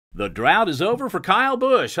The drought is over for Kyle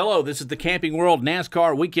Busch. Hello, this is the Camping World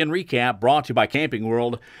NASCAR Weekend Recap brought to you by Camping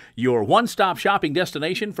World, your one-stop shopping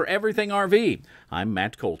destination for everything RV. I'm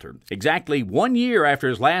Matt Coulter. Exactly 1 year after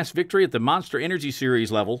his last victory at the Monster Energy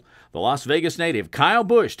Series level, the Las Vegas native Kyle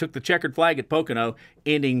Busch took the checkered flag at Pocono,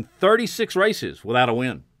 ending 36 races without a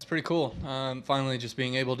win. It's pretty cool. Finally just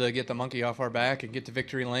being able to get the monkey off our back and get to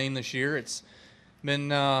victory lane this year. It's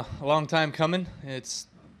been a long time coming. It's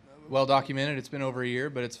well documented. It's been over a year,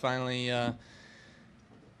 but it's finally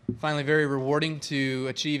very rewarding to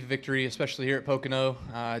achieve victory, especially here at Pocono.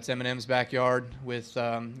 It's M&M's backyard with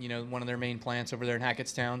one of their main plants over there in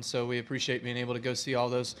Hackettstown. So we appreciate being able to go see all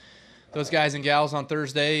those guys and gals on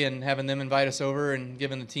Thursday and having them invite us over and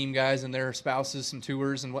giving the team guys and their spouses some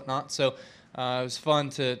tours and whatnot. So it was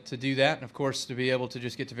fun to do that, and of course to be able to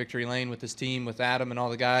just get to victory lane with this team, with Adam and all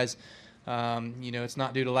the guys. It's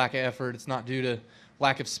not due to lack of effort. It's not due to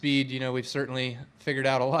lack of speed. We've certainly figured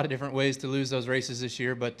out a lot of different ways to lose those races this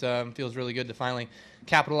year, but feels really good to finally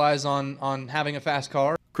capitalize on having a fast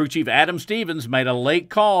car. Crew Chief Adam Stevens made a late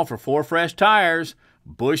call for 4 fresh tires.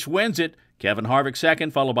 Busch wins it. Kevin Harvick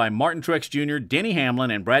second, followed by Martin Truex Jr., Denny Hamlin,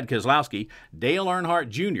 and Brad Keselowski. Dale Earnhardt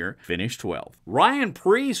Jr. finished 12th. Ryan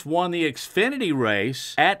Preece won the Xfinity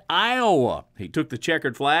race at Iowa. He took the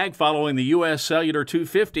checkered flag following the U.S. Cellular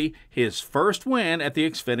 250, his first win at the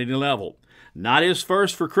Xfinity level. Not his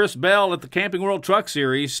first for Chris Bell at the Camping World Truck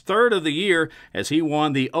Series, third of the year as he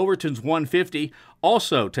won the Overton's 150,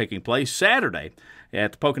 also taking place Saturday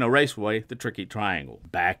at the Pocono Raceway, the Tricky Triangle.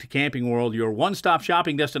 Back to Camping World, your one-stop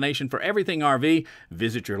shopping destination for everything RV.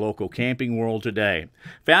 Visit your local Camping World today.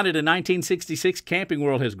 Founded in 1966, Camping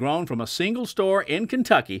World has grown from a single store in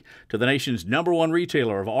Kentucky to the nation's #1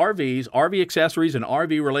 retailer of RVs, RV accessories, and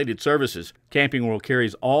RV-related services. Camping World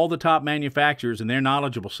carries all the top manufacturers, and their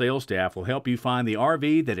knowledgeable sales staff will help you find the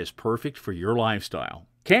RV that is perfect for your lifestyle.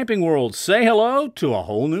 Camping World, say hello to a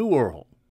whole new world.